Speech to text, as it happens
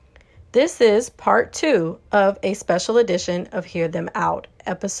This is part 2 of a special edition of Hear Them Out,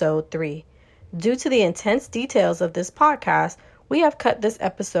 episode 3. Due to the intense details of this podcast, we have cut this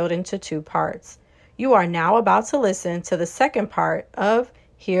episode into 2 parts. You are now about to listen to the second part of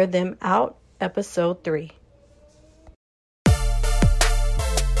Hear Them Out, episode 3.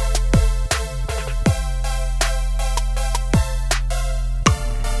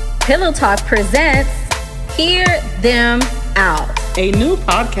 Pillow Talk presents Hear Them Out, a new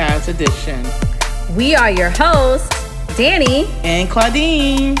podcast edition. We are your hosts, Danny and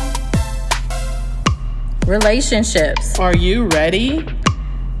Claudine. Relationships. Are you ready?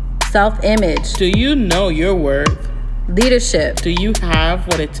 Self-image. Do you know your worth? Leadership. Do you have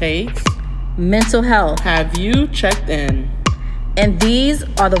what it takes? Mental health. Have you checked in? And these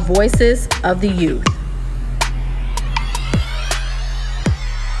are the voices of the youth.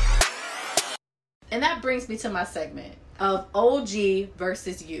 And that brings me to my segment of OG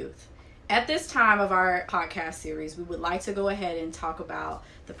versus youth. At this time of our podcast series, we would like to go ahead and talk about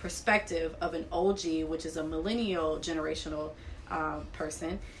the perspective of an OG, which is a millennial generational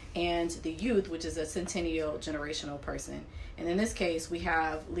person, and the youth, which is a centennial generational person. And in this case, we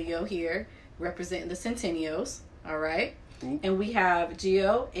have Leo here representing the centennials, all right? And we have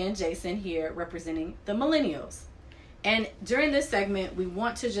Gio and Jason here representing the millennials. And during this segment, we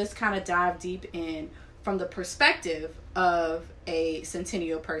want to just kind of dive deep in from the perspective of a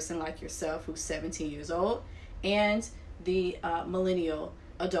centennial person like yourself who's 17 years old and the millennial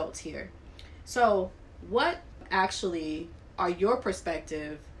adults here. So what actually are your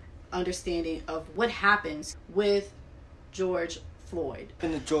perspective, understanding of what happens with George Floyd?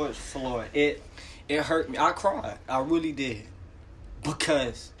 In the George Floyd, it hurt me. I cried. I really did.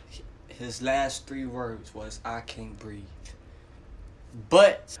 Because his last 3 words was, "I can't breathe."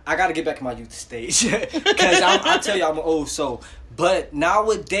 But I got to get back in my youth stage. Because I tell you, I'm an old soul. But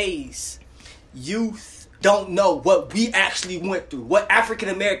nowadays, youth don't know what we actually went through. What African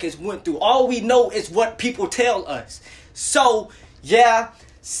Americans went through. All we know is what people tell us. So, yeah,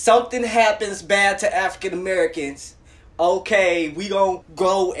 something happens bad to African Americans. Okay, we gonna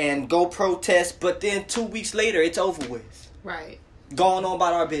go protest. But then 2 weeks later, it's over with. Right. Going on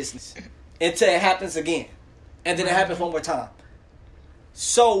about our business until it happens again, and then it happens one more time.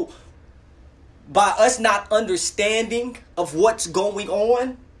 So by us not understanding of what's going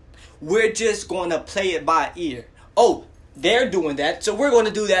on, we're just going to play it by ear. Oh, they're doing that, so we're going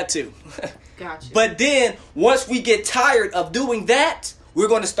to do that too. Gotcha. But then once we get tired of doing that, we're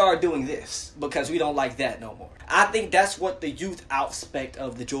going to start doing this because we don't like that no more. I think that's what the youth aspect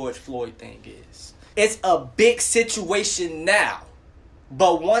of the George Floyd thing is. It's a big situation now.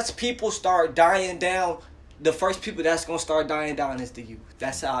 But once people start dying down, the first people that's going to start dying down is the youth.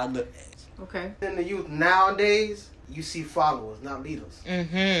 That's how I look at it. Okay. In the youth nowadays, you see followers, not leaders.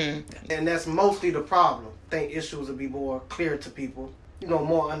 Mm-hmm. And that's mostly the problem. I think issues will be more clear to people.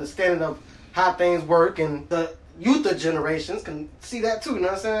 More understanding of how things work. And the youth of generations can see that too, you know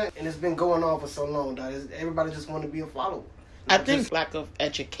what I'm saying? And it's been going on for so long, that everybody just want to be a follower. I think lack of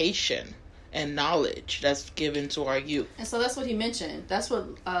education and knowledge that's given to our youth. And so that's what he mentioned. That's what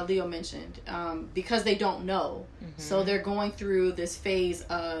Leo mentioned. Because they don't know. Mm-hmm. So they're going through this phase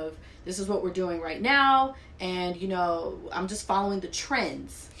of, this is what we're doing right now. And, I'm just following the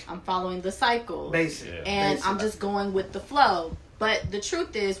trends. I'm following the cycle. Basically. And I'm just going with the flow. But the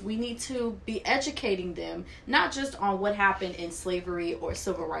truth is, we need to be educating them, not just on what happened in slavery or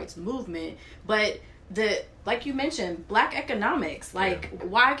civil rights movement, but like you mentioned, Black economics.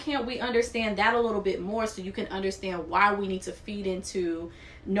 Why can't we understand that a little bit more so you can understand why we need to feed into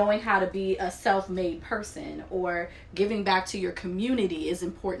knowing how to be a self-made person, or giving back to your community is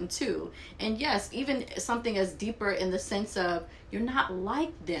important too. And yes, even something as deeper in the sense of you're not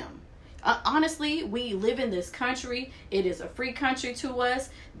like them. Honestly, we live in this country. It is a free country to us.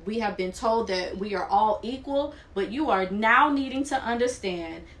 We have been told that we are all equal, but you are now needing to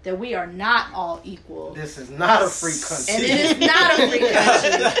understand that we are not all equal. This is not a free country. And it is not a free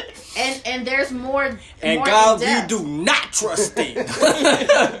country. And there's more. And more God, we do not trust them.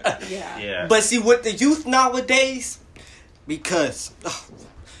 Yeah. But see, with the youth nowadays, because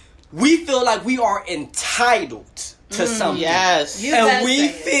we feel like we are entitled to something. Yes. And we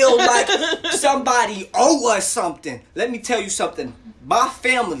feel like somebody owe us something. Let me tell you something. My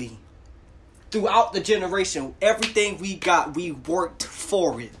family, throughout the generation, everything we got, we worked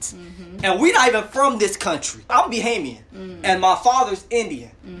for it. Mm-hmm. And we're not even from this country. I'm Bahamian. Mm-hmm. And my father's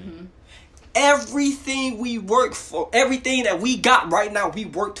Indian. Mm-hmm. Everything we work for, everything that we got right now, we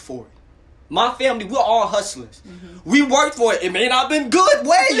worked for it. My family, we're all hustlers. Mm-hmm. We worked for it. It may not have been good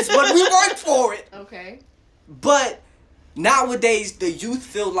ways, but we worked for it. Okay. But Nowadays, the youth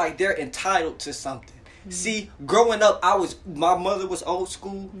feel like they're entitled to something. See, growing up, my mother was old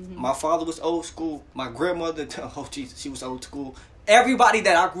school, my father was old school, my grandmother, oh Jesus, she was old school. Everybody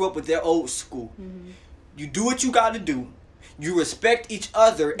that I grew up with, they're old school. You do what you got to do. You respect each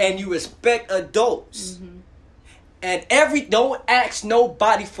other and you respect adults. And don't ask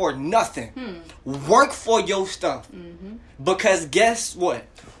nobody for nothing. Work for your stuff. Because guess what?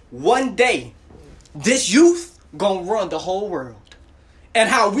 One day, this youth gonna run the whole world. And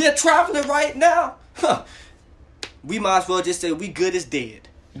how we're traveling right now, we might as well just say we good as dead.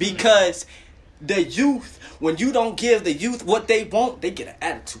 Because the youth, when you don't give the youth what they want, they get an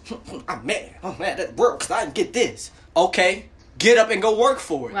attitude. I'm mad at the world because I didn't get this. Okay, get up and go work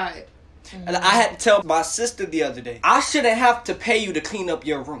for it. Right. And I had to tell my sister the other day, I shouldn't have to pay you to clean up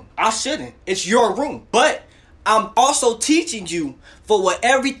your room. I shouldn't. It's your room. But I'm also teaching you for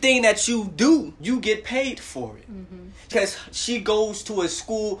everything that you do, you get paid for it. Because she goes to a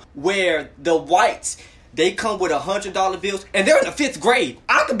school where the whites, they come with $100 bills and they're in the 5th grade.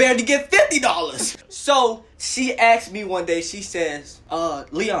 I could barely get $50. So she asked me one day, she says,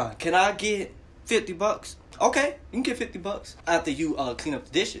 Leon, can I get $50? Okay, you can get $50 after you clean up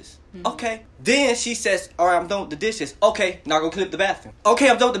the dishes. Okay. Then she says, all right, I'm done with the dishes. Okay, now go clean up the bathroom. Okay,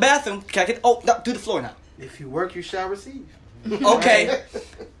 I'm done with the bathroom. Can I get, no, do the floor now. If you work, you shall receive. Okay.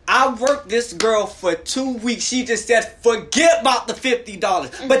 I worked this girl for 2 weeks. She just said, forget about the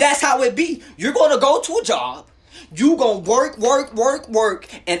 $50. But that's how it be. You're going to go to a job. You going to work.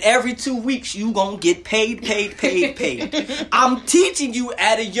 And every 2 weeks, you going to get paid. I'm teaching you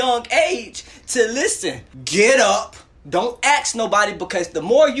at a young age to listen. Get up. Don't ask nobody, because the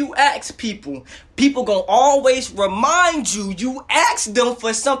more you ask people gonna always remind you. You ask them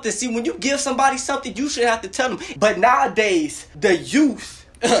for something. See, when you give somebody something, you should have to tell them. But nowadays, the youth,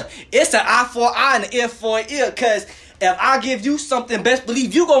 it's an eye for an eye and an ear for an ear. Because if I give you something, best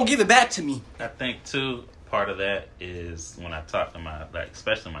believe you gonna give it back to me. I think too, part of that is when I talk to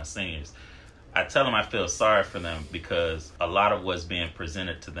especially my seniors, I tell them I feel sorry for them because a lot of what's being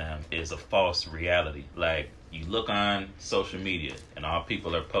presented to them is a false reality. Like, you look on social media and all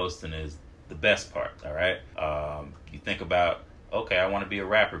people are posting is the best part, all right? You think about, okay, I want to be a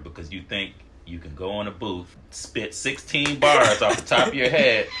rapper because you think you can go in a booth, spit 16 bars off the top of your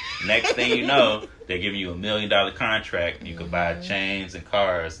head. Next thing you know, they're giving you $1 million contract and you can buy chains and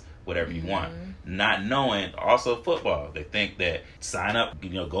cars, whatever you want. Not knowing, also football, they think that sign up,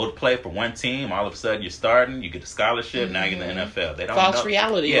 go to play for one team, all of a sudden you're starting, you get a scholarship, now you're in the NFL. They don't False know.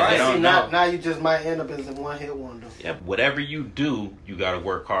 reality. Yeah, Right. they don't know. Now you just might end up as a one-hit wonder. Yeah, whatever you do, you got to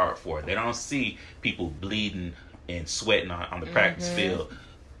work hard for it. They don't see people bleeding and sweating on the practice field,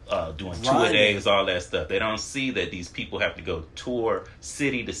 doing two-a-days, all that stuff. They don't see that these people have to go tour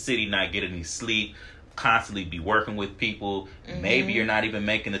city to city, not get any sleep, constantly be working with people. Maybe you're not even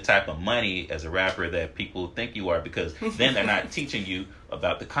making the type of money as a rapper that people think you are, because then they're not teaching you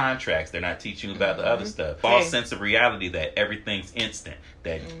about the contracts. They're not teaching you about the other stuff. False sense of reality that everything's instant,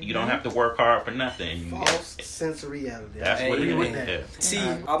 that you don't have to work hard for nothing. False sense of reality. That's what it is. Yeah. See,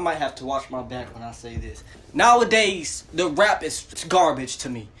 I might have to watch my back when I say this. Nowadays, the rap is garbage to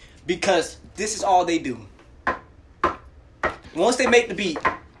me because this is all they do. Once they make the beat,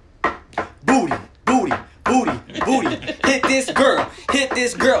 booty. Hit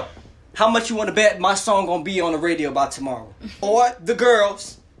this girl. How much you want to bet my song gonna be on the radio by tomorrow? Or the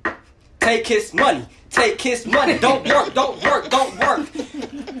girls, take his money. Don't work.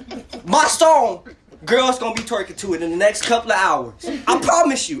 My song, girls gonna be twerking to it in the next couple of hours. I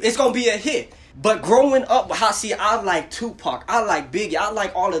promise you, it's gonna be a hit. But growing up, I like Tupac, I like Biggie, I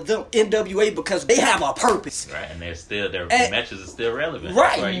like all of them, NWA, because they have a purpose. Right, and their messages are still relevant.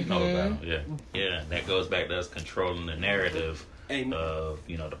 Right. That's why you know about them. Yeah. That goes back to us controlling the narrative of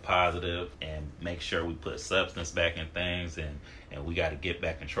the positive, and make sure we put substance back in things, and we got to get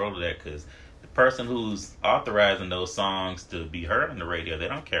back control of that, because the person who's authorizing those songs to be heard on the radio, they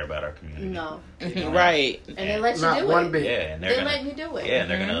don't care about our community. No. Right. And they let you Not do one it. bit. Yeah, and They let you do it. Yeah, and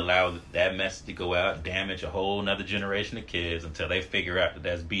they're gonna allow that message to go out, damage a whole nother generation of kids until they figure out that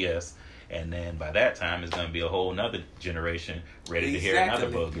that's BS. And then by that time, it's gonna be a whole nother generation ready to hear another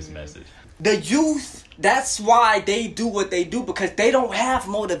bogus message. The youth, that's why they do what they do, because they don't have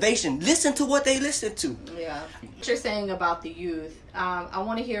motivation. Listen to what they listen to. Yeah. What you're saying about the youth, I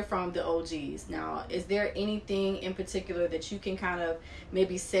want to hear from the OGs. Now, is there anything in particular that you can kind of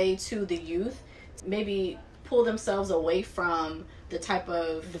maybe say to the youth, maybe pull themselves away from the type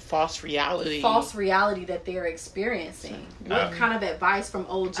of The false reality that they're experiencing? What kind of advice from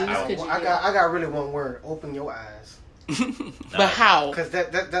OGs could you give? I got really one word: open your eyes. But how? Because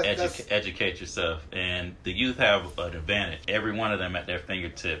that's Educate yourself, and the youth have an advantage. Every one of them at their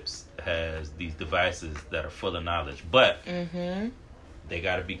fingertips has these devices that are full of knowledge, but they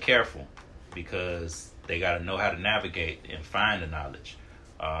got to be careful because they got to know how to navigate and find the knowledge.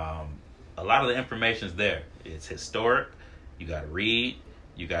 A lot of the information is there. It's historic. You got to read.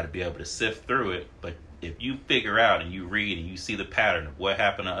 You got to be able to sift through it. But if you figure out and you read and you see the pattern of what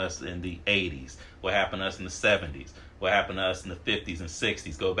happened to us in the 80s, what happened to us in the 70s, what happened to us in the 50s and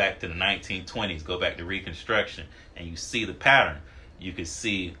 60s, go back to the 1920s, go back to Reconstruction, and you see the pattern, you can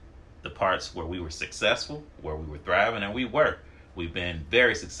see the parts where we were successful, where we were thriving, and we were. We've been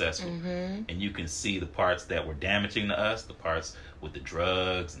very successful. And you can see the parts that were damaging to us, the parts with the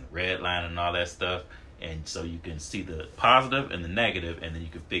drugs and the red line and all that stuff. And so you can see the positive and the negative, and then you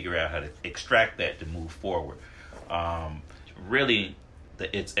can figure out how to extract that to move forward. Really,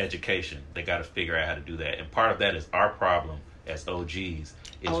 it's education. They got to figure out how to do that. And part of that is our problem as OGs.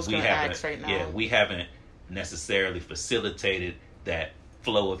 Is we haven't necessarily facilitated that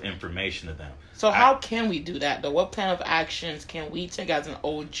flow of information to them. So how can we do that, though? What kind of actions can we take as an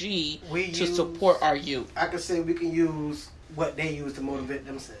OG to support our youth? I could say we can use what they use to motivate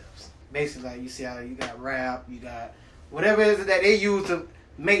themselves. Basically, like you see how you got rap, you got whatever it is that they use to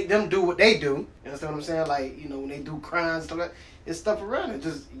make them do what they do. You understand what I'm saying? Like, you know, when they do crimes, stuff like that, it's stuff around it.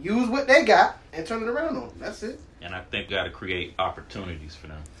 Just use what they got and turn it around on them. That's it. And I think we got to create opportunities for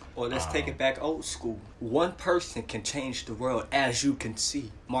them. Or let's take it back old school. One person can change the world, as you can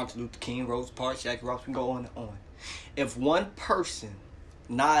see. Martin Luther King, Rosa Parks, Jackie Robinson, go on and on. If one person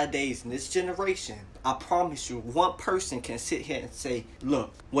nowadays in this generation, I promise you, one person can sit here and say,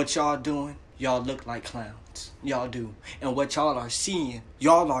 look, what y'all doing, y'all look like clowns. Y'all do. And what y'all are seeing,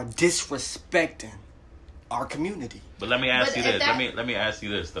 y'all are disrespecting our community. But let me ask you this. Let me ask you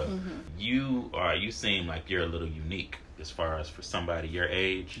this though. You seem like you're a little unique as far as for somebody your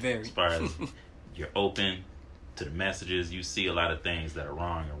age. Very. As far as you're open to the messages, you see a lot of things that are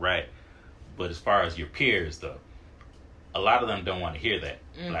wrong and right. But as far as your peers though, a lot of them don't want to hear that.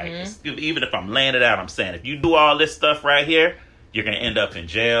 Like, even if I'm laying it out, I'm saying, if you do all this stuff right here, you're going to end up in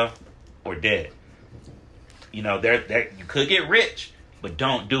jail or dead. You know, you could get rich, but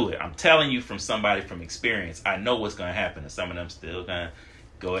don't do it. I'm telling you from somebody from experience, I know what's going to happen, and some of them still going to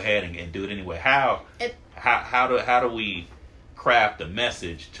go ahead and do it anyway. How do we craft a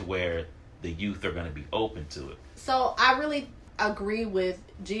message to where the youth are going to be open to it? So I really agree with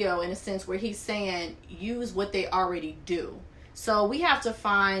Gio in a sense where he's saying use what they already do. So we have to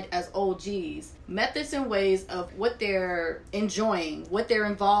find as OGs methods and ways of what they're enjoying, what they're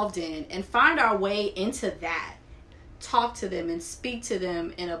involved in, and find our way into that. Talk to them and speak to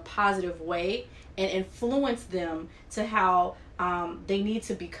them in a positive way and influence them to how they need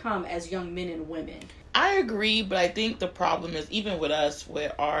to become as young men and women. I agree, but I think the problem is even with us,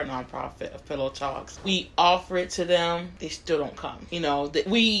 with our nonprofit of Pillow Talks, we offer it to them, they still don't come. You know,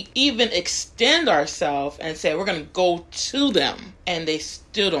 we even extend ourselves and say we're going to go to them, and they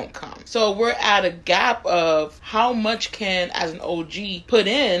still don't come. So we're at a gap of how much can, as an OG, put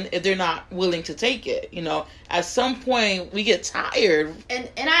in if they're not willing to take it. You know, at some point we get tired. And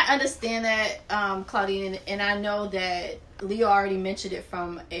I understand that, Claudine, and I know that Leo already mentioned it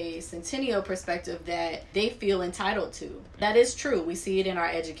from a Centennial perspective that they feel entitled to. That is true. We see it in our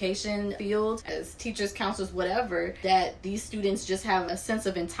education field as teachers, counselors, whatever, that these students just have a sense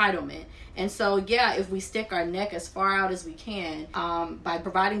of entitlement. And so, yeah, if we stick our neck as far out as we can by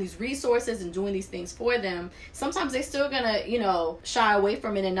providing these resources and doing these things for them, sometimes they're still going to, shy away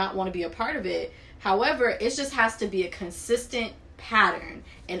from it and not want to be a part of it. However, it just has to be a consistent pattern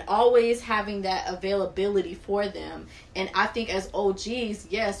and always having that availability for them. And I think as OGs,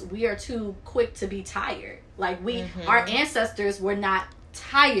 yes, we are too quick to be tired. Like our ancestors were not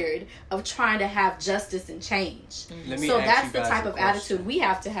tired of trying to have justice and change. So that's the type of attitude we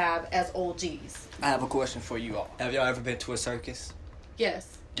have to have as OGs. I have a question for you all. Have y'all ever been to a circus?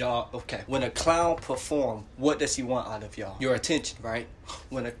 Yes. Y'all, okay. When a clown performs, what does he want out of y'all? Your attention, right?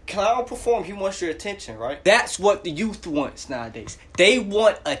 When a clown performs, he wants your attention, right? That's what the youth wants nowadays. They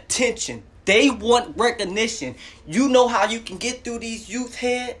want attention. They want recognition. You know how you can get through these youth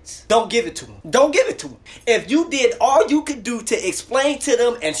heads? Don't give it to them. Don't give it to them. If you did all you could do to explain to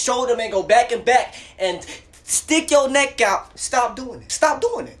them and show them and go back and stick your neck out, stop doing it. Stop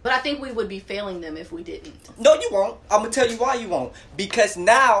doing it. But I think we would be failing them if we didn't. No, you won't. I'm going to tell you why you won't. Because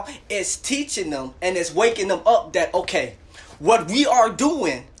now it's teaching them and it's waking them up that, okay, what we are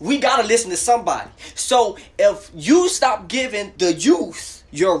doing, we got to listen to somebody. So if you stop giving the youth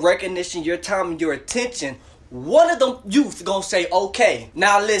your recognition, your time, and your attention, one of them youth going to say, okay,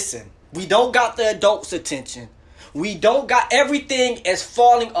 now listen, we don't got the adults' attention. We don't got, everything is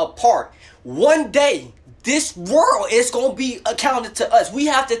falling apart. One day, this world is going to be accounted to us. We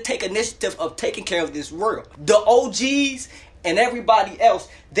have to take initiative of taking care of this world. The OGs and everybody else,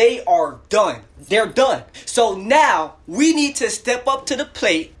 they are done. They're done. So now we need to step up to the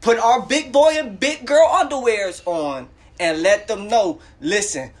plate, put our big boy and big girl underwears on, and let them know,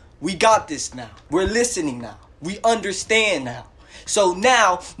 listen, we got this now. We're listening now. We understand now. So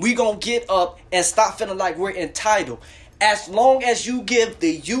now we going to get up and stop feeling like we're entitled. As long as you give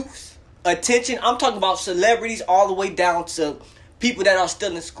the youth attention, I'm talking about celebrities all the way down to people that are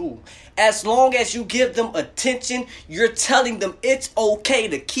still in school. As long as you give them attention, you're telling them it's okay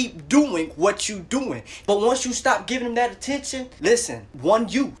to keep doing what you're doing. But once you stop giving them that attention, listen, one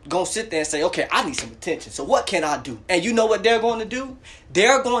youth gonna sit there and say, okay, I need some attention. So what can I do? And you know what they're going to do?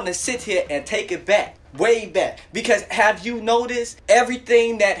 They're going to sit here and take it back, way back. Because have you noticed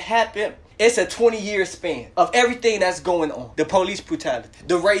everything that happened? It's a 20-year span of everything that's going on. The police brutality,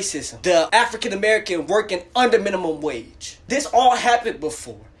 the racism, the African-American working under minimum wage. This all happened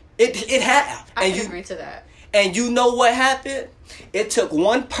before. It had. I can agree to that. And you know what happened? It took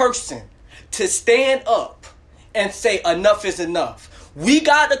one person to stand up and say enough is enough. We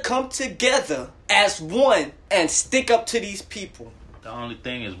got to come together as one and stick up to these people. The only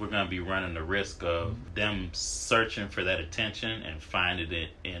thing is we're going to be running the risk of them searching for that attention and finding it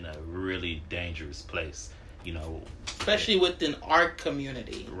in a really dangerous place, you know. Especially within art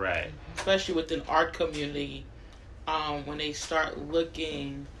community. Right. Especially within art community, when they start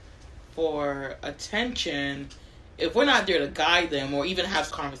looking for attention, if we're not there to guide them or even have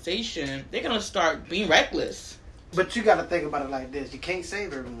conversation, they're going to start being reckless. But you got to think about it like this. You can't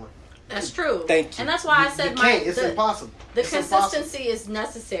save everyone. That's true. Thank you. And that's why I said it's impossible. The consistency is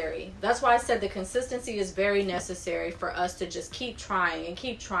necessary. That's why I said the consistency is very necessary for us to just keep trying and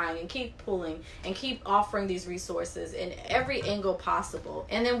keep trying and keep pulling and keep offering these resources in every angle possible.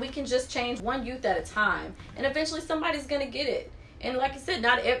 And then we can just change one youth at a time. And eventually somebody's going to get it. And like I said,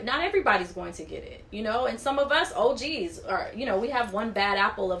 not everybody's going to get it, you know. And some of us OGs are, you know, we have one bad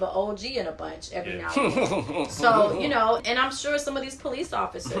apple of an OG in a bunch every now and then. So, you know, and I'm sure some of these police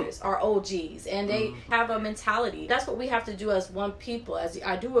officers are OGs and they have a mentality. That's what we have to do as one people. As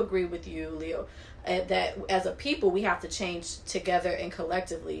I do agree with you, Leo, that as a people we have to change together and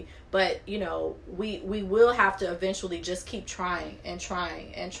collectively. But, you know, we will have to eventually just keep trying and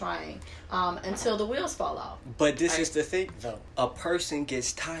trying and trying until the wheels fall off. But this is the thing, though. A person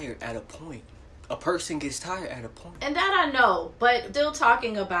gets tired at a point. A person gets tired at a point. And that I know, but still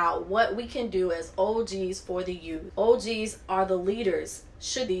talking about what we can do as OGs for the youth. OGs are the leaders,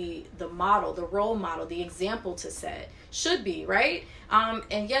 should be the model, the role model, the example to set. Should be, right?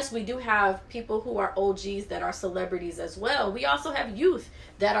 And yes, we do have people who are OGs that are celebrities as well. We also have youth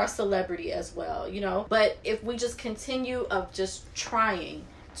that are celebrity as well, you know. But if we just continue of just trying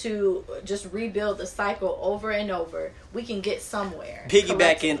to just rebuild the cycle over and over, we can get somewhere.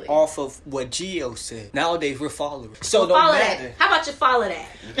 Piggybacking off of what Gio said, nowadays we're followers. So no follow matter. that. How about you follow that?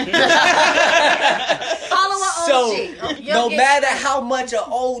 Follow an OG. So no matter how much an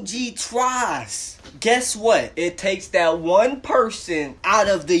OG tries, guess what? It takes that one person out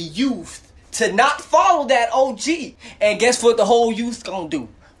of the youth to not follow that OG. And guess what the whole youth gonna do?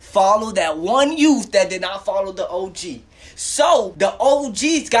 Follow that one youth that did not follow the OG. So the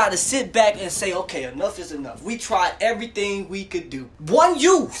OGs got to sit back and say, okay, enough is enough. We tried everything we could do. One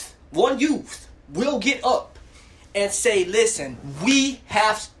youth will get up and say, listen, we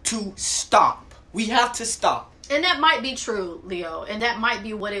have to stop. We have to stop. And that might be true, Leo, and that might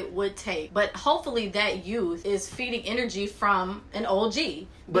be what it would take. But hopefully that youth is feeding energy from an OG.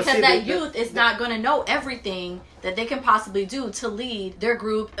 Because that youth is not going to know everything that they can possibly do to lead their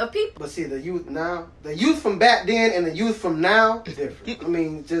group of people. But see, the youth from back then and the youth from now is different. I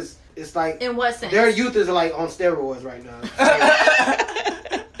mean, just, it's like... In what sense? Their youth is like on steroids right now.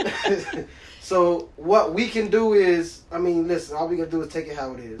 So what we can do is, I mean, listen, all we can do is take it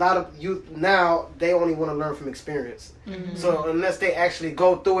how it is. A lot of youth now, they only want to learn from experience. Mm-hmm. So unless they actually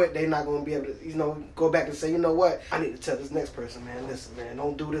go through it, they're not going to be able to, you know, go back and say, you know what, I need to tell this next person, man, listen, man,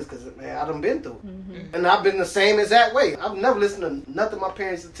 don't do this because, man, I done been through it. Mm-hmm. And I've been the same exact way. I've never listened to nothing my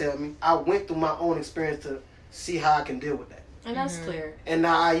parents used to tell me. I went through my own experience to see how I can deal with that. And that's clear. And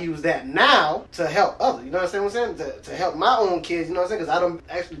now I use that now to help others. You know what I'm saying? To help my own kids, you know what I'm saying? Because I don't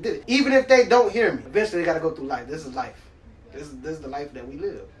actually did it. Even if they don't hear me, eventually they got to go through life. This is life. This is the life that we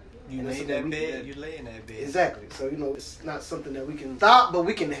live. You lay in that bed, you lay in that bed. Exactly. So, you know, it's not something that we can stop, but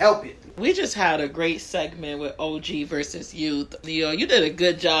we can help it. We just had a great segment with OG versus youth. Leo, you did a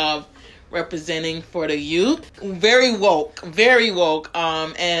good job representing for the youth. Very woke.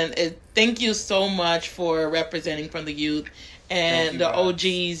 And thank you so much for representing from the youth. And the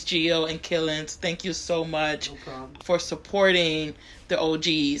OGs, Gio and Killens, thank you so much for supporting the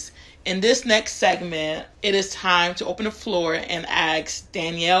OGs. In this next segment, it is time to open the floor and ask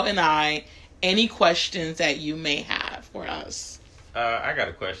Danielle and I any questions that you may have for us. I got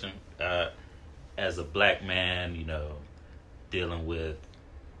a question. As a black man, dealing with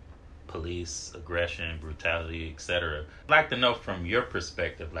police aggression, brutality, etc., I'd like to know from your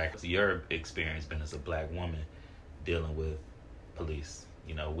perspective, like your experience been as a black woman dealing with police.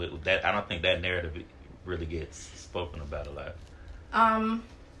 With that, I don't think that narrative really gets spoken about a lot.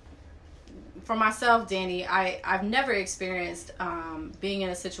 For myself, Danny, I've never experienced being in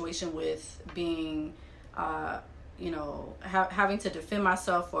a situation with being, having to defend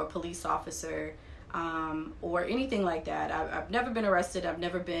myself for a police officer or anything like that. I've never been arrested. I've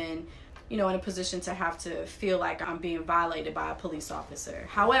never been, in a position to have to feel like I'm being violated by a police officer.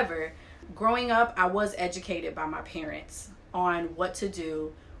 However, growing up, I was educated by my parents on what to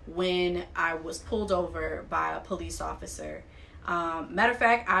do when I was pulled over by a police officer. Matter of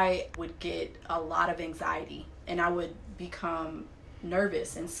fact, I would get a lot of anxiety and I would become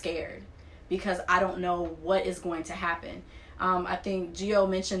nervous and scared because I don't know what is going to happen. I think Gio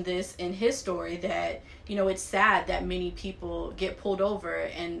mentioned this in his story that, it's sad that many people get pulled over,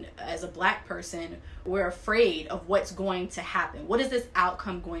 and as a black person, we're afraid of what's going to happen. What is this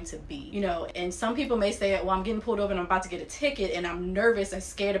outcome going to be? And some people may say, well, I'm getting pulled over and I'm about to get a ticket and I'm nervous and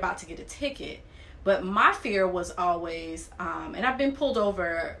scared about to get a ticket. But my fear was always, and I've been pulled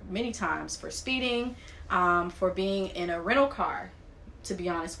over many times for speeding, for being in a rental car, to be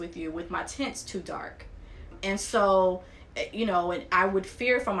honest with you, with my tints too dark. And so, and I would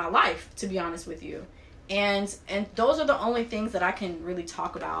fear for my life, to be honest with you. And those are the only things that I can really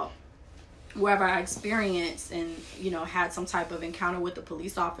talk about wherever I experienced and, had some type of encounter with the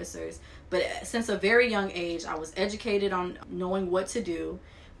police officers. But since a very young age, I was educated on knowing what to do.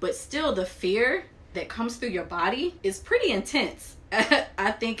 But still, the fear that comes through your body is pretty intense.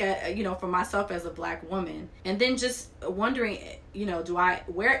 I think, for myself as a black woman. And then just wondering,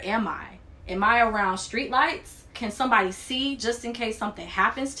 where am I? Am I around streetlights? Can somebody see just in case something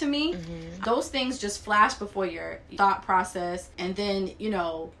happens to me? Mm-hmm. Those things just flash before your thought process. And then,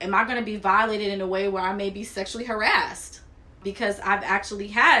 am I going to be violated in a way where I may be sexually harassed? Because I've actually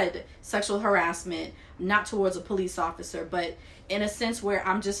had sexual harassment, not towards a police officer, but in a sense where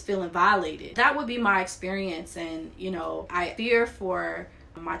I'm just feeling violated. That would be my experience. And, I fear for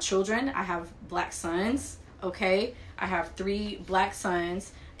my children. I have black sons, okay? I have 3 black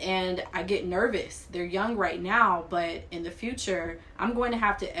sons. And I get nervous. They're young right now, but in the future, I'm going to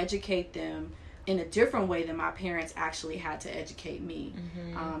have to educate them in a different way than my parents actually had to educate me.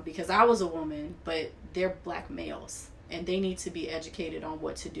 Mm-hmm. Because I was a woman, but they're black males. And they need to be educated on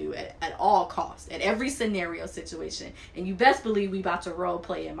what to do at all costs, at every scenario situation. And you best believe we about to role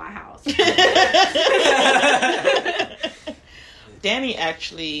play in my house. Danny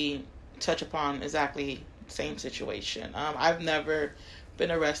actually touched upon exactly the same situation. I've never been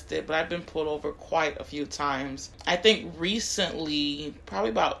arrested, but I've been pulled over quite a few times. I think recently,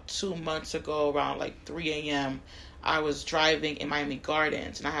 probably about 2 months ago, around like 3 a.m., I was driving in Miami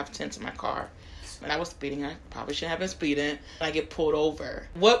Gardens, and I have tints in my car. And I was speeding. I probably shouldn't have been speeding. And I get pulled over.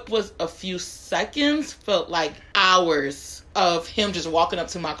 What was a few seconds felt like hours of him just walking up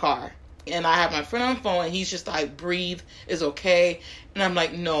to my car. And I have my friend on the phone, and he's just like, breathe, it's okay. And I'm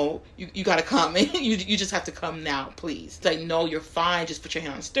like, no, you gotta come. you just have to come now, please. It's like, no, you're fine. Just put your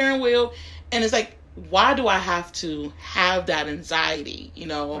hand on the steering wheel. And it's like, why do I have to have that anxiety?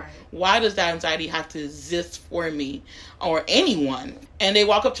 Right. Why does that anxiety have to exist for me or anyone? And they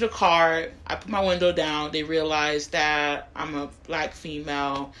walk up to the car. I put my window down. They realize that I'm a black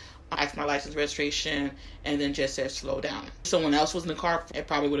female. I asked my license registration, and then just said slow down. Someone else was in the car. It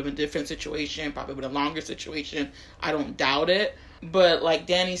probably would have been a different situation, probably would have been a longer situation. I don't doubt it. But like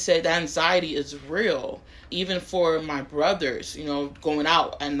Danny said, that anxiety is real. Even for my brothers, going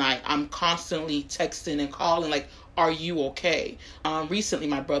out at night, I'm constantly texting and calling, like, are you okay? Recently,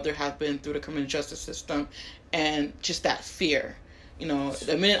 my brother has been through the criminal justice system, and just that fear.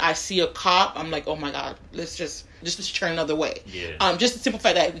 The minute I see a cop, I'm like, oh my God, let's just turn another way. Yeah. Just to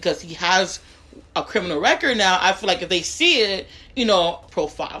simplify that, because he has a criminal record now, I feel like if they see it,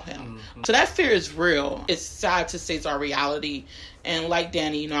 profile him. Mm-hmm. So that fear is real. It's sad to say it's our reality. And like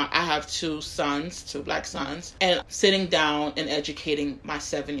Danny, I have 2 black sons, and sitting down and educating my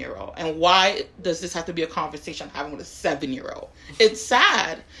 7-year-old. And why does this have to be a conversation I'm having with a 7-year-old? It's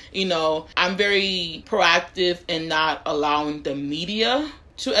sad. I'm very proactive in not allowing the media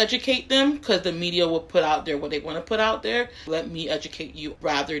to educate them because the media will put out there what they want to put out there. Let me educate you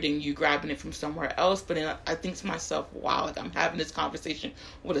rather than you grabbing it from somewhere else. But then I think to myself, wow, like I'm having this conversation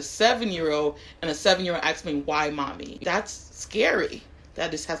with a 7-year-old and a 7-year-old asks me, why mommy? That's scary that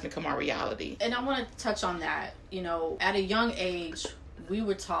this has become our reality. And I want to touch on that. You know, at a young age, we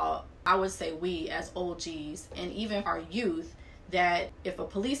were taught, I would say we as OGs and even our youth, that if a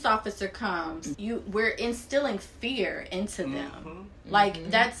police officer comes, we're instilling fear into them. Like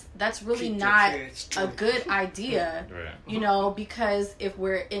that's really not a good idea, Right. you know, because if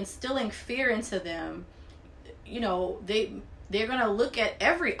we're instilling fear into them, you know, they're going to look at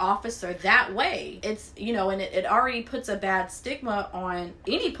every officer that way. It's, you know, and it already puts a bad stigma on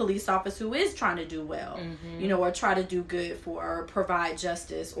any police officer who is trying to do well, you know, or try to do good for, or provide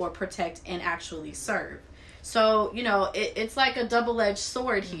justice, or protect and actually serve. So, you know, it's like a double-edged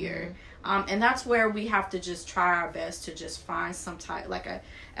sword here. And that's where we have to just try our best to just find some type, like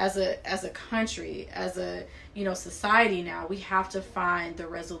as a country, as a, you know, society now, we have to find the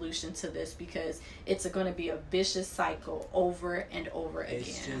resolution to this, because it's going to be a vicious cycle over and over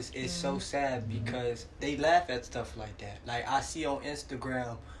again. It's so sad because they laugh at stuff like that. Like, I see on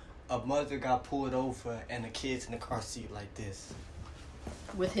Instagram, a mother got pulled over and the kid's in the car seat like this.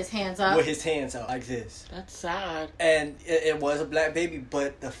 With his hands up? With his hands up like this. That's sad. And it was a black baby,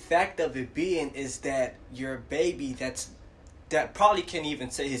 but the fact of it being is that your baby that probably can't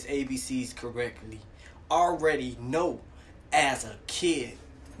even say his ABCs correctly already know as a kid,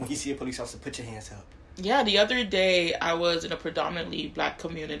 when you see a police officer, put your hands up. Yeah, the other day I was in a predominantly black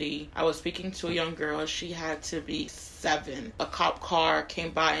community. I was speaking to a young girl. She had to be 7. A cop car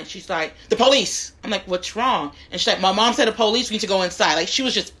came by and she's like, the police! I'm like, what's wrong? And she's like, my mom said the police, we need to go inside. Like, she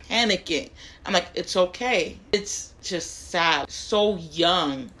was just panicking. I'm like, it's okay. It's just sad. So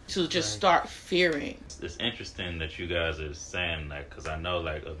young to just start fearing. It's interesting that you guys are saying that, because I know,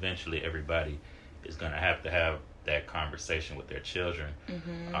 like, eventually everybody is going to have that conversation with their children.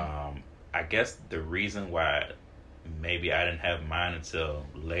 I guess the reason why maybe I didn't have mine until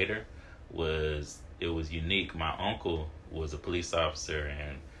later was it was unique. My uncle was a police officer,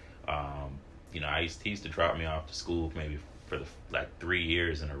 and you know, he used to drop me off to school maybe for like 3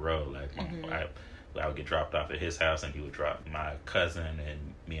 years in a row. Like I would get dropped off at his house, and he would drop my cousin and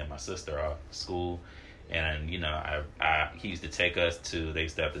me and my sister off to school. And you know, he used to take us to. They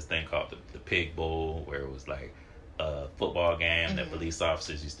used to have this thing called the Pig Bowl, where it was like a football game that police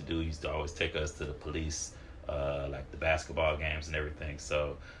officers used to do. He used to always take us to the police, like the basketball games and everything.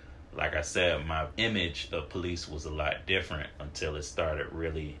 So, like I said, my image of police was a lot different until I started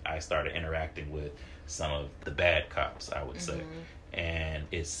interacting with some of the bad cops, I would say. And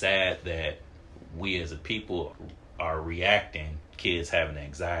it's sad that we as a people are reacting, kids having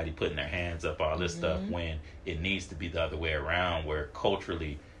anxiety, putting their hands up, all this stuff, when it needs to be the other way around, where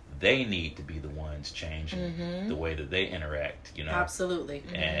culturally they need to be the ones changing the way that they interact, you know. Absolutely.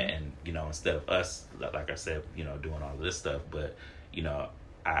 And you know, instead of us, like I said, you know, doing all of this stuff. But you know,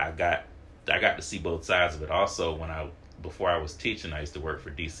 I got to see both sides of it. Also, before I was teaching, I used to work for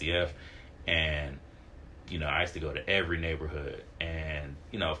DCF, and you know, I used to go to every neighborhood. And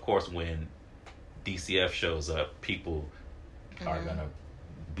you know, of course, when DCF shows up, people are gonna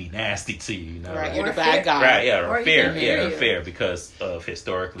be nasty to you, you know. Right, like, you're the bad guy. Right, yeah, or fear because of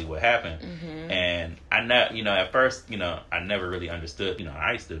historically what happened. And I know, you know, at first, you know, I never really understood. You know,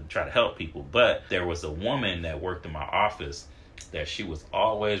 I used to try to help people, but there was a woman that worked in my office that she was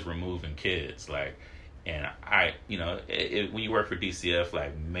always removing kids, like. And I, you know, when you work for DCF,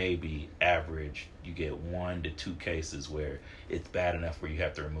 like maybe average, you get 1 to 2 cases where it's bad enough where you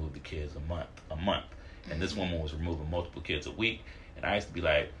have to remove the kids a month. And this woman was removing multiple kids a week. And I used to be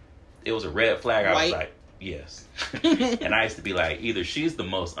like, it was a red flag. I was like, yes. And I used to be like, either she's the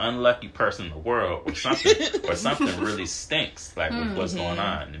most unlucky person in the world, or something really stinks, like with what's going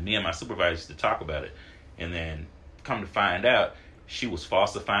on. And me and my supervisor used to talk about it. And then come to find out, she was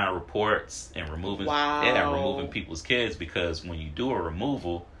falsifying reports and removing people's kids, because when you do a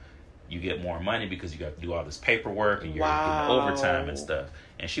removal, you get more money because you have to do all this paperwork and you're doing overtime and stuff.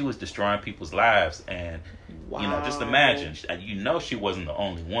 And she was destroying people's lives. And, you know, just imagine, you know, she wasn't the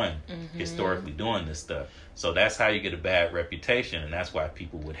only one historically doing this stuff. So that's how you get a bad reputation. And that's why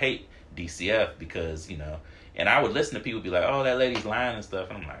people would hate DCF, because, you know, and I would listen to people be like, oh, that lady's lying and stuff.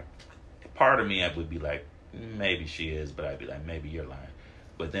 And I'm like, part of me, I would be like, maybe she is, but I'd be like, maybe you're lying.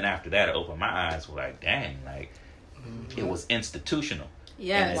 But then after that, it opened my eyes. Were like, dang, like it was institutional.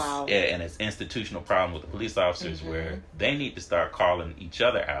 Yes. And it's institutional problem with the police officers where they need to start calling each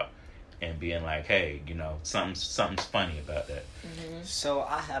other out and being like, hey, something's funny about that. So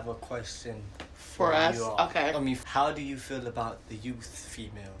I have a question For us? you all. Okay. I mean, how do you feel about the youth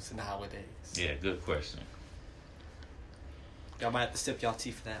females nowadays? Yeah, good question. Y'all might have to sip y'all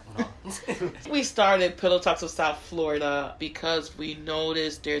tea for that one off. We started Pillow Talks of South Florida because we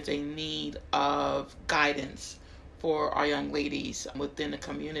noticed there's a need of guidance for our young ladies within the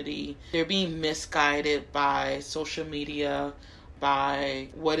community. They're being misguided by social media, by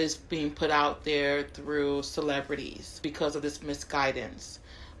what is being put out there through celebrities because of this misguidance.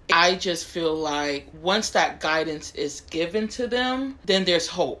 I just feel like once that guidance is given to them, then there's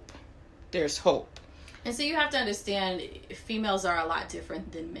hope. There's hope. And so you have to understand, females are a lot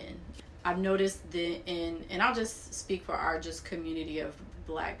different than men. I've noticed and I'll just speak for our just community of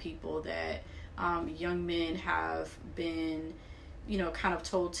Black people, that young men have been, kind of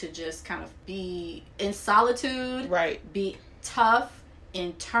told to just kind of be in solitude, right? Be tough,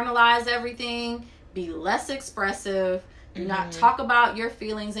 internalize everything, be less expressive, do not talk about your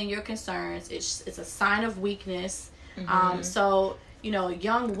feelings and your concerns. It's a sign of weakness. So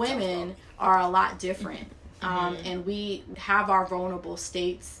young women are a lot different, and we have our vulnerable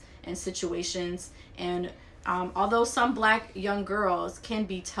states and situations, and although some Black young girls can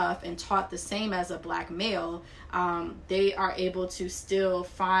be tough and taught the same as a Black male, they are able to still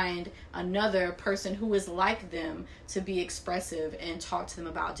find another person who is like them to be expressive and talk to them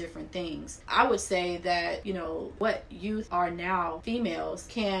about different things. I would say that, what youth are now, females,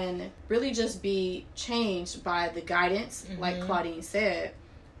 can really just be changed by the guidance, like Claudine said,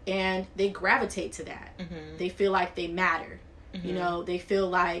 and they gravitate to that. They feel like they matter. They feel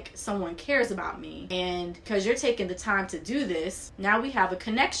like someone cares about me. And because you're taking the time to do this, now we have a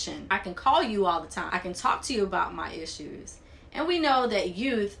connection. I can call you all the time. I can talk to you about my issues. And we know that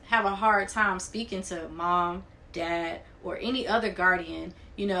youth have a hard time speaking to mom, dad, or any other guardian,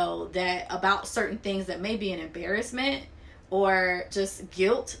 that about certain things that may be an embarrassment, or just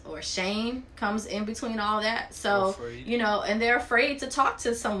guilt or shame comes in between all that. So, and they're afraid to talk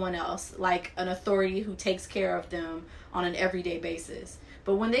to someone else, like an authority who takes care of them on an everyday basis.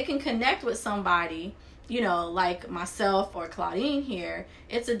 But when they can connect with somebody, like myself or Claudine here,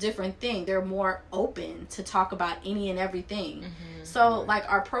 it's a different thing. They're more open to talk about any and everything. So like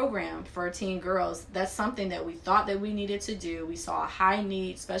our program for teen girls, that's something that we thought that we needed to do. We saw a high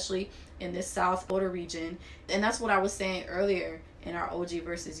need, especially in this South Florida region. And that's what I was saying earlier in our OG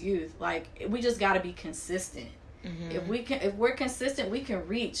versus youth. Like, we just got to be consistent. If we're consistent, we can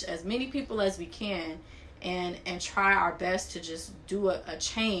reach as many people as we can and try our best to just do a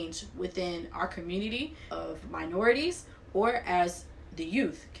change within our community of minorities, or as the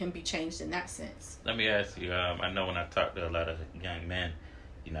youth can be changed in that sense. Let me ask you, I know when I talk to a lot of young men,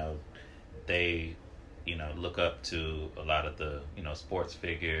 they look up to a lot of the sports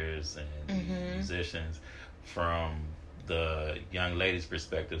figures and musicians. From the young ladies'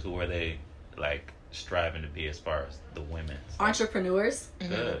 perspective, who are they like striving to be as far as the women? Entrepreneurs.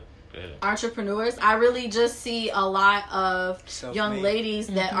 Good. Entrepreneurs. I really just see a lot of self-made young ladies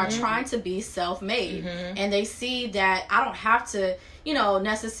that are trying to be self-made, and they see that I don't have to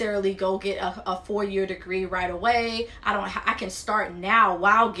necessarily go get a 4-year degree right away. I can start now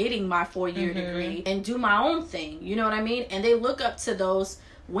while getting my 4-year degree and do my own thing. You know what I mean? And they look up to those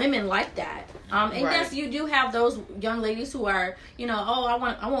women like that. And yes, you do have those young ladies who are, I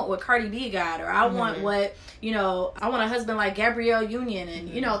want what Cardi B got, or I want what, I want a husband like Gabrielle Union,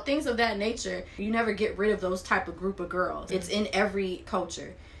 and things of that nature. You never get rid of those type of group of girls. It's in every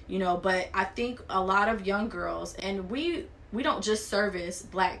culture, but I think a lot of young girls, and we don't just service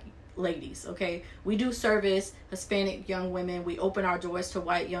Black ladies, okay? We do service Hispanic young women. We open our doors to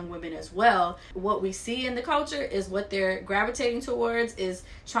white young women as well. What we see in the culture is what they're gravitating towards is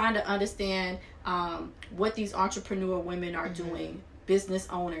trying to understand what these entrepreneur women are doing, business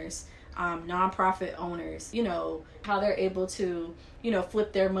owners, nonprofit owners, how they're able to,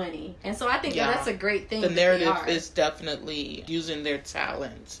 flip their money. And so I think that's a great thing. The narrative is definitely using their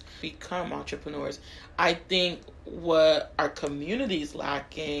talents, become entrepreneurs. I think what our community is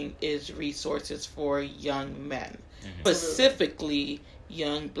lacking is resources for young men, specifically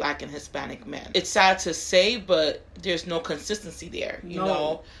young Black and Hispanic men. It's sad to say, but there's no consistency there.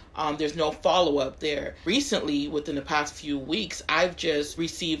 There's no follow-up there. Recently, within the past few weeks, I've just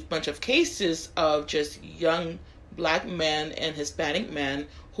received a bunch of cases of just young Black men and Hispanic men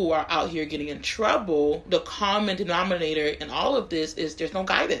who are out here getting in trouble, the common denominator in all of this is there's no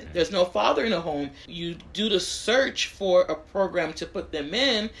guidance. There's no father in the home. You do the search for a program to put them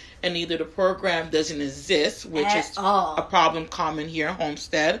in, and either the program doesn't exist, which is a problem common here in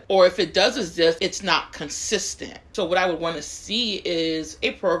Homestead, or if it does exist, it's not consistent. So what I would want to see is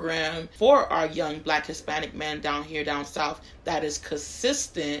a program for our young Black Hispanic men down here, down south, that is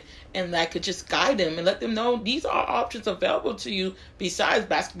consistent and that could just guide them and let them know these are options available to you besides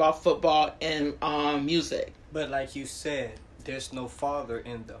basketball, football, and music. But like you said, there's no father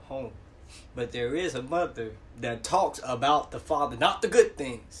in the home. But there is a mother that talks about the father, not the good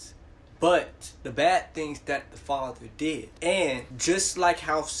things, but the bad things that the father did. And just like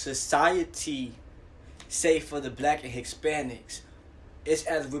how society say for the Black and Hispanics, it's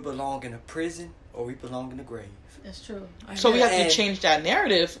either we belong in a prison or we belong in the grave. That's true. So we have to change that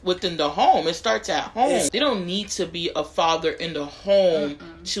narrative within the home. It starts at home. They don't need to be a father in the home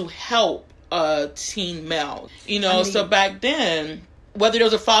to help a teen male. You know, so back then, whether there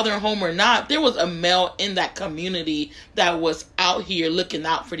was a father in home or not, there was a male in that community that was out here looking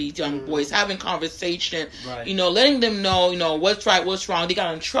out for these young boys, having conversation, you know, letting them know, you know, what's right, what's wrong. They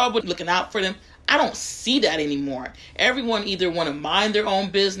got in trouble, looking out for them. I don't see that anymore. Everyone either want to mind their own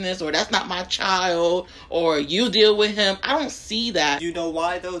business, or that's not my child, or you deal with him. I don't see that. You know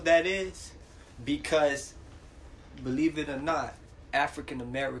why, though, that is? Because, believe it or not, African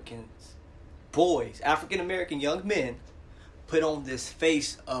Americans, boys, African American young men, put on this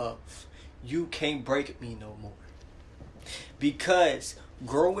face of, you can't break me no more. Because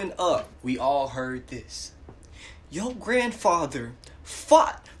growing up, we all heard this. Your grandfather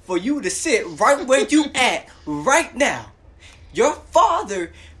fought for you to sit right where you at right now. Your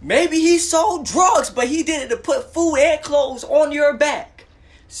father, maybe he sold drugs, but he did it to put food and clothes on your back.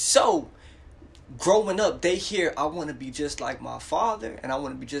 So, growing up, they hear, I want to be just like my father, and I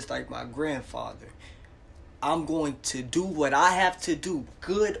want to be just like my grandfather. I'm going to do what I have to do,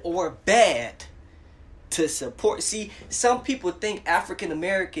 good or bad, to support. See, some people think African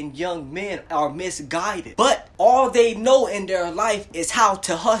American young men are misguided, but all they know in their life is how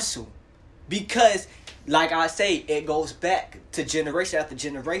to hustle. Because, like I say, it goes back to generation after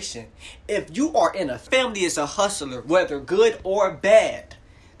generation. If you are in a family as a hustler, whether good or bad,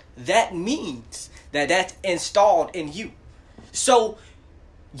 that means that that's installed in you. So,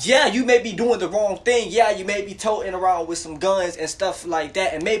 yeah, you may be doing the wrong thing. Yeah, you may be toting around with some guns and stuff like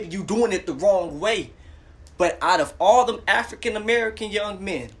that, and maybe you doing it the wrong way. But out of all them African American young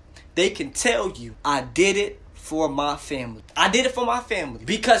men, they can tell you, I did it for my family. I did it for my family.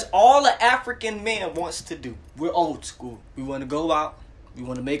 Because all the African man wants to do, we're old school. We want to go out. We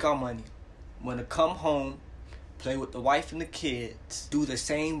want to make our money. We want to come home, play with the wife and the kids, do the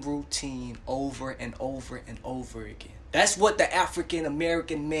same routine over and over and over again. That's what the African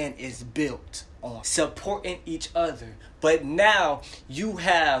American man is built on, supporting each other. But now you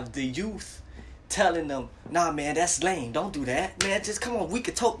have the youth telling them, nah, man, that's lame. Don't do that. Man, just come on. We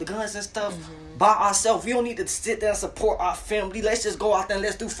could tote the guns and stuff by ourselves. We don't need to sit there and support our family. Let's just go out there and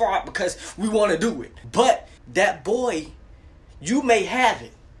let's do fraud because we want to do it. But that boy, you may have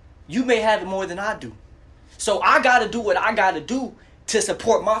it. You may have it more than I do. So I got to do what I got to do to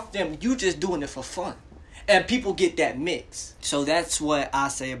support my family. You just doing it for fun. And people get that mix. So that's what I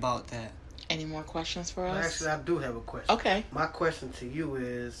say about that. Any more questions for us? Actually, I do have a question. Okay. My question to you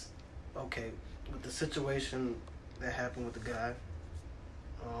is, okay, with the situation that happened with the guy,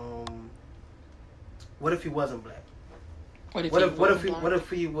 what if he wasn't black? What if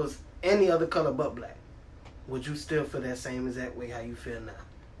he was any other color but black? Would you still feel that same exact way how you feel now?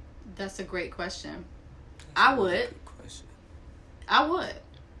 That's a great question. I would. I would.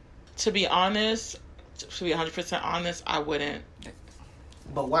 To be honest, to be 100% honest, I wouldn't.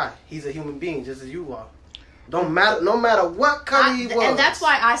 But why? He's a human being just as you are. Don't matter, no matter what color he was. And that's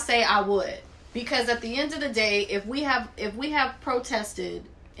why I say I would. Because at the end of the day, if we have protested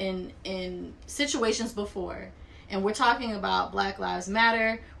in situations before, and we're talking about Black Lives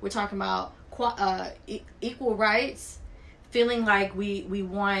Matter, we're talking about equal rights, feeling like we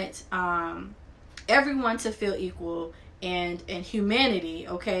want everyone to feel equal and humanity,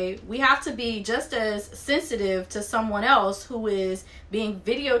 okay? We have to be just as sensitive to someone else who is being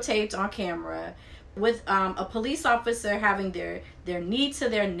videotaped on camera with a police officer having their knee to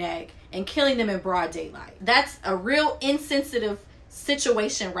their neck and killing them in broad daylight. That's a real insensitive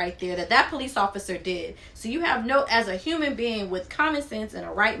situation right there that police officer did. So you have as a human being with common sense and a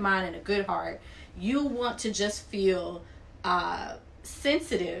right mind and a good heart, you want to just feel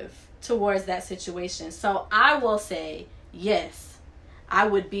sensitive towards that situation. So I will say yes. I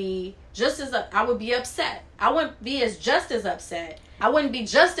would be upset. I wouldn't be just as upset I wouldn't be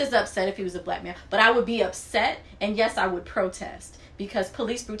just as upset if he was a black man, but I would be upset, and yes, I would protest, because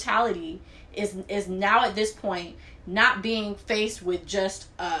police brutality is now at this point not being faced with just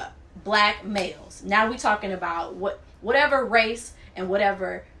black males. Now we're talking about whatever race and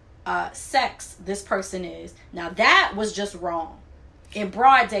whatever sex this person is. Now that was just wrong. In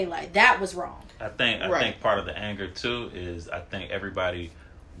broad daylight, that was wrong. I think part of the anger too is I think everybody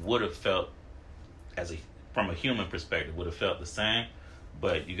would have felt from a human perspective would have felt the same,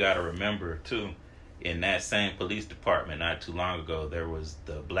 but you got to remember too, in that same police department not too long ago, there was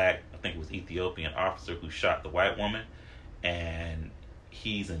the black, I think it was Ethiopian officer who shot the white woman, and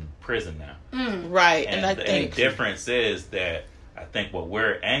he's in prison now. Right, and I think the difference is that I think what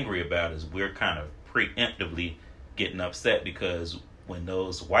we're angry about is we're kind of preemptively getting upset because when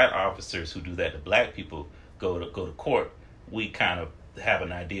those white officers who do that to black people go to court, we kind of have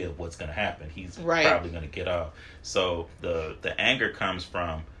an idea of what's going to happen. He's probably going to get off. So the anger comes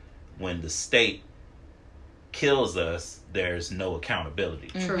from when the state kills us, there's no accountability.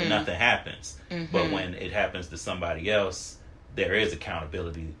 True. Nothing happens. But when it happens to somebody else, there is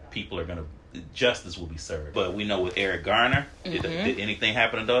accountability. People are going to, justice will be served. But we know with Eric Garner, did anything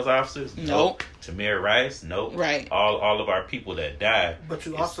happen to those officers? Nope. Tamir Rice? Nope. Right. All of our people that died. But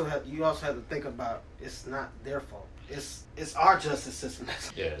you also have to think about, it's not their fault. It's our justice system.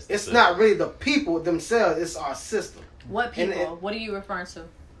 Yes, it's not really the people themselves. It's our system. What people? What are you referring to?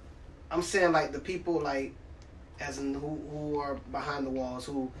 I'm saying like the people, like as in who are behind the walls,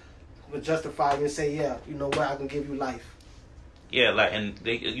 who would justify and say, yeah, you know what, I can give you life. Yeah, like, and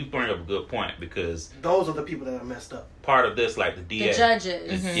you bring up a good point because those are the people that are messed up. Part of this, like the DA, the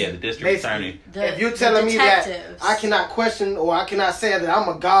judges, the district attorney. If you're telling me that I cannot question or I cannot say that I'm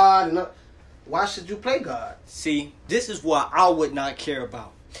a god, why should you play God? See, this is what I would not care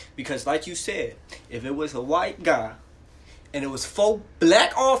about. Because like you said, if it was a white guy and it was 4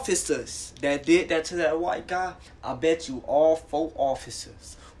 black officers that did that to that white guy, I bet you all 4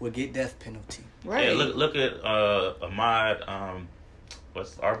 officers would get death penalty. Right. Yeah, look at Ahmaud,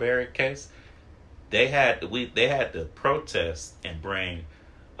 what's the Arbery case? They had to protest and bring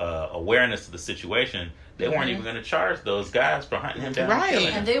awareness to the situation. They weren't even going to charge those guys for hunting him down. Right.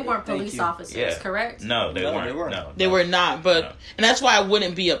 And they weren't police officers, correct? No, they weren't. No, they were not. But and that's why I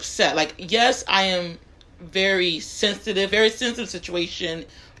wouldn't be upset. Like, yes, I am very sensitive situation,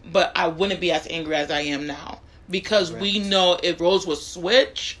 but I wouldn't be as angry as I am now. Because we know if roles were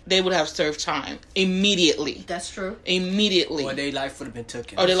switched, they would have served time immediately. That's true. Immediately. Or their life would have been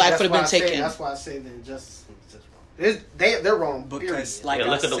taken. That's why I say the injustice is just wrong. They're wrong. Because,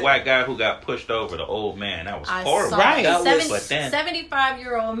 look at the white guy who got pushed over, the old man. That was horrible. Right.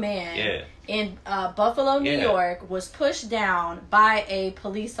 75-year-old man in Buffalo, New York, was pushed down by a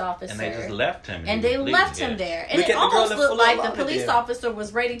police officer. And they just left him. And they left him there. And it almost looked like the police officer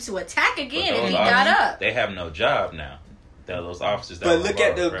was ready to attack again if he got up. They have no job now. Those officers. But look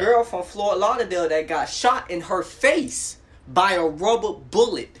at the girl from Fort Lauderdale that got shot in her face by a rubber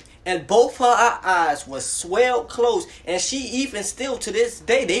bullet. And both her eyes were swelled closed. And she even still to this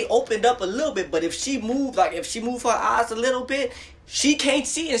day, they opened up a little bit. But if she moved her eyes a little bit, she can't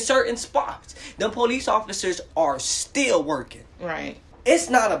see in certain spots. The police officers are still working. Right. It's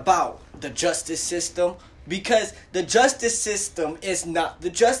not about the justice system because the justice system is not the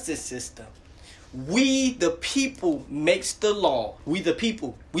justice system. We the people makes the law. We the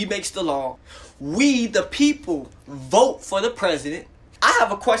people, we makes the law. We the people vote for the president. I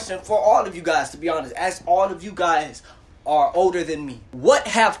have a question for all of you guys, to be honest, as all of you guys are older than me. What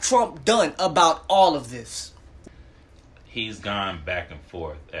have Trump done about all of this? He's gone back and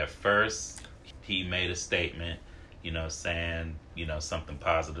forth. At first, he made a statement, saying, something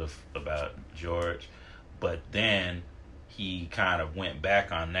positive about George. But then he kind of went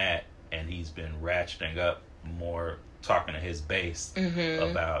back on that, and he's been ratcheting up more, talking to his base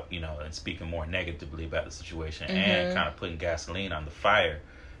about, and speaking more negatively about the situation and kind of putting gasoline on the fire.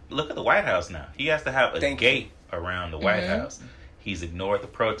 Look at the White House now. He has to have a gate around the White House. He's ignored the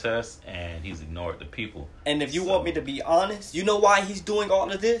protests and he's ignored the people. And if you want me to be honest, you know why he's doing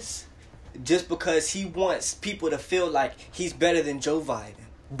all of this? Just because he wants people to feel like he's better than Joe Biden.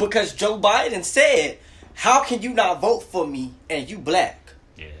 Because Joe Biden said, how can you not vote for me and you black?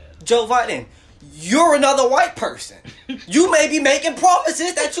 Yeah. Joe Biden, you're another white person. You may be making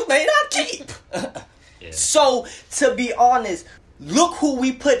promises that you may not keep. Yeah. So, to be honest, look who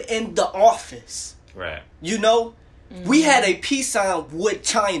we put in the office. Right. We had a peace sign with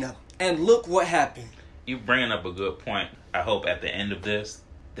China, and look what happened. You bringing up a good point. I hope at the end of this,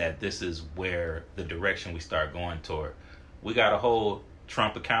 that this is where the direction we start going toward. We got to hold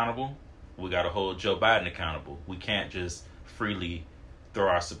Trump accountable. We got to hold Joe Biden accountable. We can't just freely throw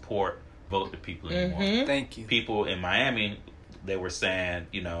our support, vote the people anymore. Thank you. People in Miami, they were saying,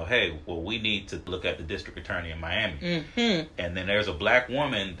 you know, hey, well, we need to look at the district attorney in Miami. And then there's a black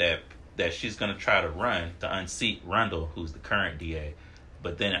woman that she's going to try to run to unseat Rundle, who's the current DA.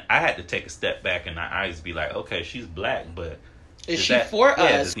 But then I had to take a step back and I used to be like, okay, she's black, but is she for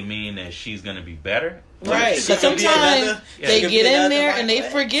us? Does he mean that she's going to be better? Right, because sometimes they get in there and they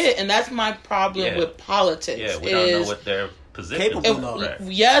forget, and that's my problem with politics. Yeah, we don't know what their position is.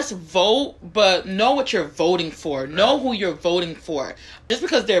 Yes, vote, but know what you're voting for. Right. Know who you're voting for. Just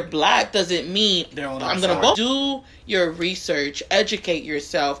because they're black doesn't mean I'm going to vote. Do your research, educate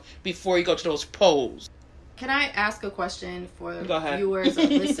yourself before you go to those polls. Can I ask a question for viewers or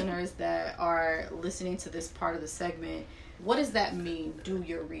listeners that are listening to this part of the segment? What does that mean, do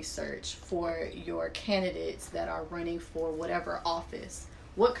your research, for your candidates that are running for whatever office?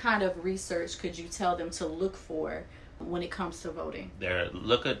 What kind of research could you tell them to look for when it comes to voting?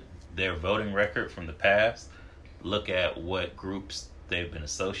 Look at their voting record from the past. Look at what groups they've been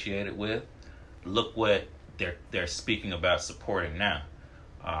associated with. Look what they're speaking about supporting now.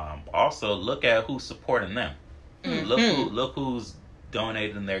 Also, look at who's supporting them. Look who's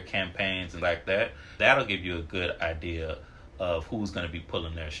donating their campaigns and like that. That'll give you a good idea of who's going to be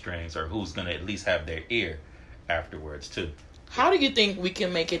pulling their strings, or who's going to at least have their ear afterwards too. How do you think we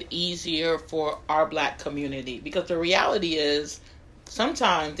can make it easier for our black community? Because the reality is,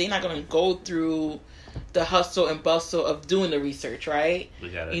 sometimes they're not going to go through the hustle and bustle of doing the research, right? We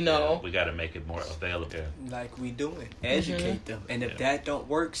gotta, we gotta make it more available. Like we doing, educate them, and if that don't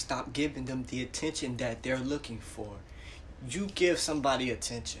work, stop giving them the attention that they're looking for. You give somebody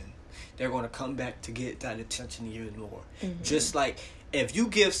attention, they're going to come back to get that attention even more. Just like if you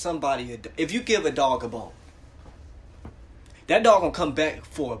give a dog a bone, that dog gonna come back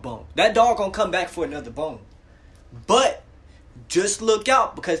for a bone. That dog gonna come back for another bone. But just look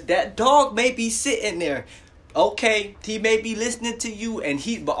out, because that dog may be sitting there. Okay, he may be listening to you,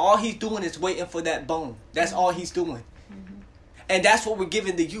 but all he's doing is waiting for that bone. That's all he's doing. And that's what we're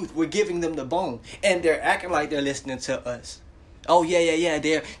giving the youth. We're giving them the bone, and they're acting like they're listening to us. Oh yeah.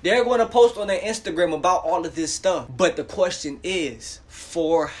 They're going to post on their Instagram about all of this stuff. But the question is,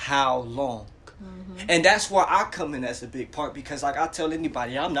 for how long? And that's where I come in as a big part, because like I tell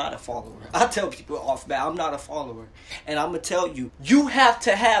anybody, I'm not a follower. I tell people off bat, I'm not a follower. And I'm going to tell you, you have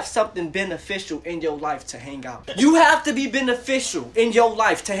to have something beneficial in your life to hang out. You have to be beneficial in your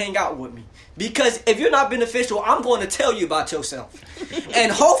life to hang out with me. Because if you're not beneficial, I'm going to tell you about yourself.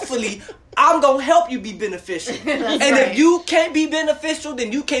 And hopefully, I'm going to help you be beneficial. And if you can't be beneficial,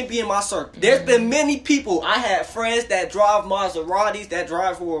 then you can't be in my circle. There's been many people. I had friends that drive Maseratis, that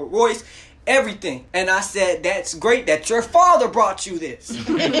drive Rolls Royce, everything. And I said, that's great that your father brought you this.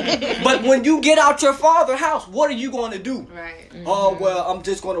 But when you get out your father's house, what are you going to do? Right. Oh, well, I'm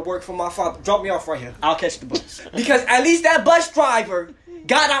just going to work for my father. Drop me off right here. I'll catch the bus. Because at least that bus driver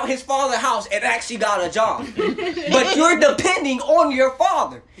got out his father's house and actually got a job. But you're depending on your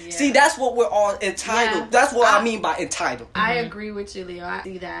father. Yeah. See, that's what we're all entitled. Yeah. That's what I mean by entitled. I agree with you, Leo. I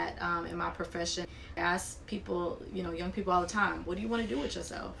see that in my profession. I ask people, young people all the time, what do you want to do with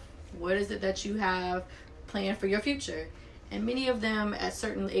yourself? What is it that you have planned for your future? And many of them at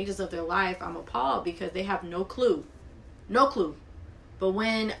certain ages of their life, I'm appalled because they have no clue. No clue. But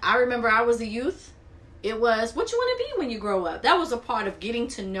when I remember I was a youth, it was, what you want to be when you grow up? That was a part of getting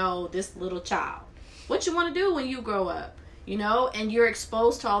to know this little child. What you want to do when you grow up, and you're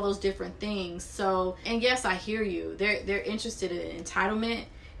exposed to all those different things. So, and yes, I hear you. They're interested in entitlement.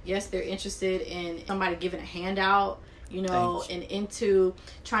 Yes, they're interested in somebody giving a handout, and into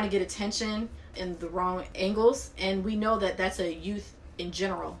trying to get attention in the wrong angles. And we know that that's a youth in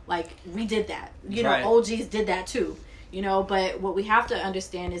general. Like, we did that. Right. OGs did that too. But what we have to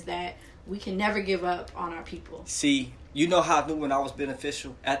understand is that we can never give up on our people. See, you know how I knew when I was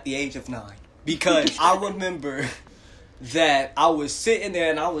beneficial? At the age of 9. Because I remember that I was sitting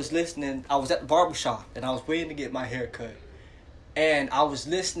there and I was listening. I was at the barbershop and I was waiting to get my hair cut. And I was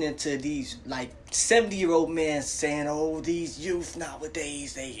listening to these 70-year-old men saying, oh, these youth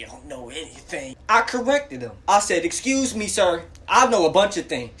nowadays, they don't know anything. I corrected them. I said, excuse me, sir. I know a bunch of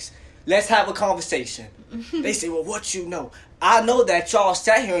things. Let's have a conversation. They say, well, what you know? I know that y'all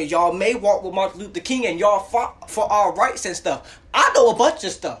sat here and y'all may walk with Martin Luther King and y'all fought for our rights and stuff. I know a bunch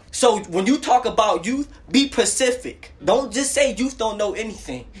of stuff. So when you talk about youth, be specific. Don't just say youth don't know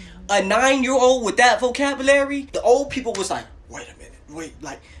anything. A 9-year-old with that vocabulary, the old people was like, wait a minute, wait.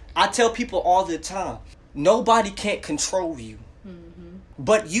 I tell people all the time, nobody can't control you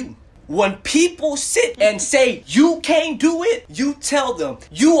but you. When people sit and say, you can't do it, you tell them,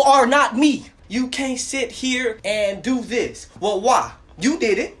 you are not me. You can't sit here and do this. Well, why? You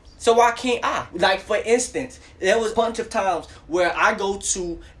did it. So why can't I? Like, for instance, there was a bunch of times where I go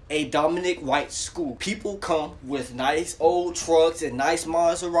to a Dominic White school. People come with nice old trucks and nice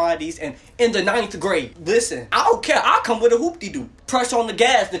Maseratis, and in the 9th grade, listen, I don't care. I come with a hoop-de-doo. Press on the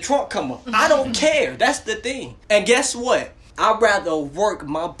gas, the trunk come up. I don't care. That's the thing. And guess what? I'd rather work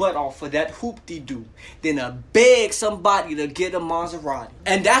my butt off for that hoop-de-doo than to beg somebody to get a Maserati.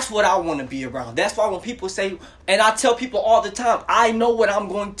 And that's what I want to be around. That's why when people say, and I tell people all the time, I know what I'm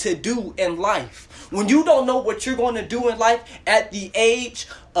going to do in life. When you don't know what you're going to do in life at the age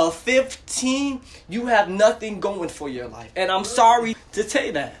of 15, you have nothing going for your life. And I'm sorry to tell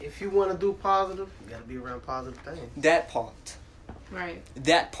you that. If you want to do positive, you got to be around positive things. That part. Right.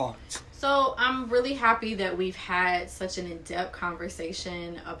 That part. So I'm really happy that we've had such an in-depth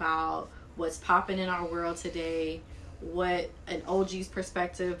conversation about what's popping in our world today, what an OG's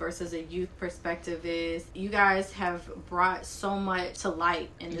perspective versus a youth perspective is. You guys have brought so much to light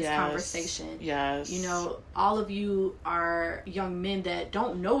in this conversation. Yes. You know, all of you are young men that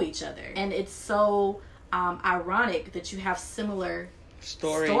don't know each other. And it's so ironic that you have similar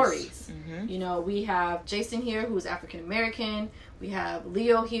stories. Mm-hmm. You know, we have Jason here, who's African American. We have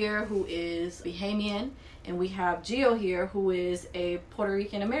Leo here, who is Bahamian. And we have Gio here, who is a Puerto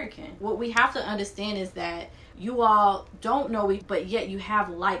Rican American. What we have to understand is that you all don't know it, but yet you have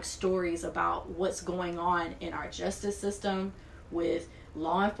like stories about what's going on in our justice system with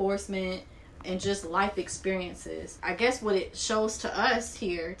law enforcement and just life experiences. I guess what it shows to us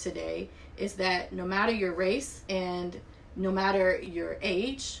here today is that no matter your race and no matter your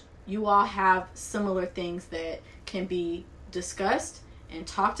age, you all have similar things that can be discussed and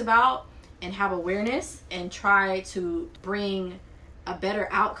talked about and have awareness and try to bring a better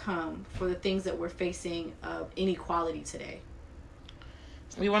outcome for the things that we're facing of inequality today.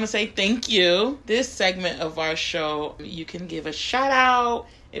 We want to say thank you. This segment of our show, you can give a shout out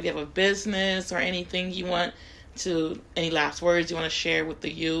if you have a business or anything you want to, any last words you want to share with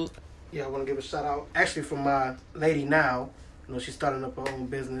the youth. Yeah, I want to give a shout out actually for my lady now. You know, she's starting up her own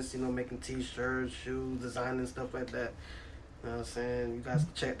business, you know, making t-shirts, shoes, designing, stuff like that. You know what I'm saying? You guys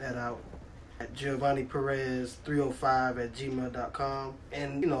can check that out at Giovanni Perez 305 at gmail.com.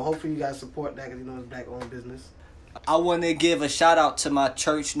 And, you know, hopefully you guys support that because, you know, it's black-owned business. I want to give a shout out to my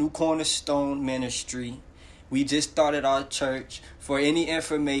church, New Cornerstone Ministry. We just started our church. For any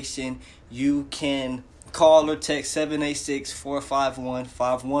information, you can call or text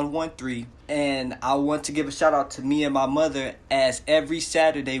 786-451-5113. And I want to give a shout out to me and my mother, as every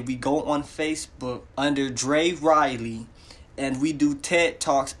Saturday we go on Facebook under Dre Riley, and we do TED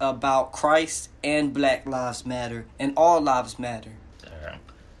Talks about Christ and Black Lives Matter and all lives matter.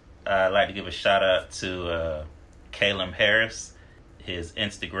 I'd like to give a shout out to Caleb Harris. His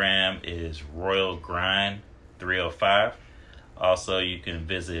Instagram is Royal Grind 305. Also, you can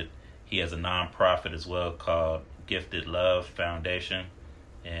visit, he has a nonprofit as well called Gifted Love Foundation,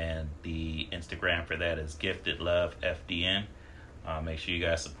 and the Instagram for that is Gifted Love FDN. Make sure you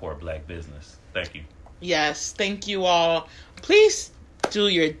guys support black business. Thank you. Yes, thank you all. Please do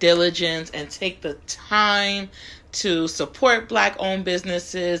your diligence and take the time to support black-owned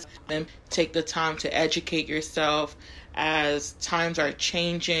businesses and take the time to educate yourself as times are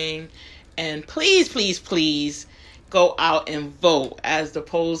changing. And please, please, please go out and vote as the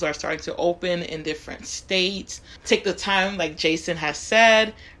polls are starting to open in different states. Take the time, like Jason has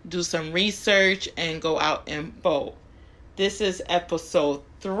said, do some research and go out and vote. This is episode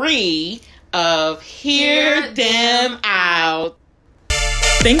 3 of Hear Them Out.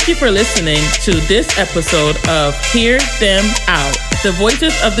 Thank you for listening to this episode of Hear Them Out, the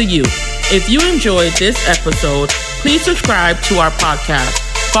voices of the youth. If you enjoyed this episode, please subscribe to our podcast.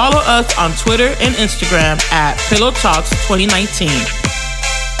 Follow us on Twitter and Instagram at Pillow Talks 2019.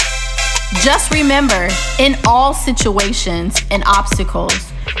 Just remember, in all situations and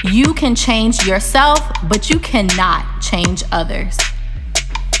obstacles, you can change yourself, but you cannot change others.